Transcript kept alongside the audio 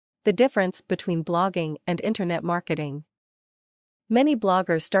The difference between blogging and internet marketing. Many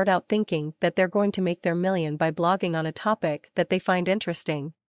bloggers start out thinking that they're going to make their million by blogging on a topic that they find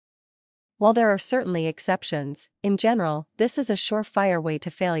interesting. While there are certainly exceptions, in general, this is a surefire way to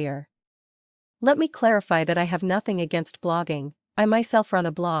failure. Let me clarify that I have nothing against blogging. I myself run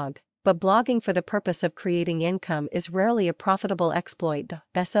a blog, but blogging for the purpose of creating income is rarely a profitable exploit.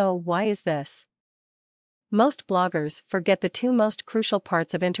 So, why is this? Most bloggers forget the two most crucial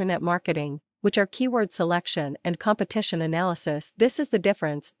parts of internet marketing, which are keyword selection and competition analysis. This is the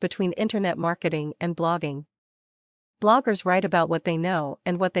difference between internet marketing and blogging. Bloggers write about what they know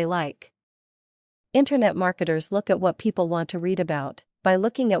and what they like. Internet marketers look at what people want to read about, by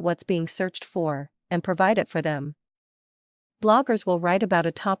looking at what's being searched for, and provide it for them. Bloggers will write about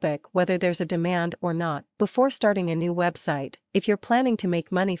a topic whether there's a demand or not. Before starting a new website, if you're planning to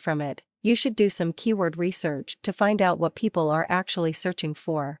make money from it, you should do some keyword research to find out what people are actually searching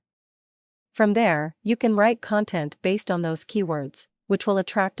for. From there, you can write content based on those keywords, which will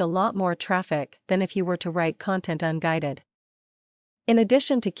attract a lot more traffic than if you were to write content unguided. In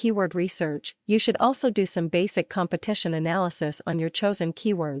addition to keyword research, you should also do some basic competition analysis on your chosen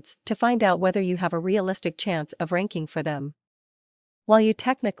keywords to find out whether you have a realistic chance of ranking for them. While you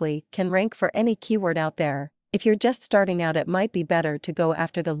technically can rank for any keyword out there, if you're just starting out, it might be better to go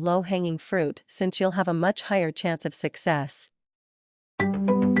after the low-hanging fruit since you'll have a much higher chance of success.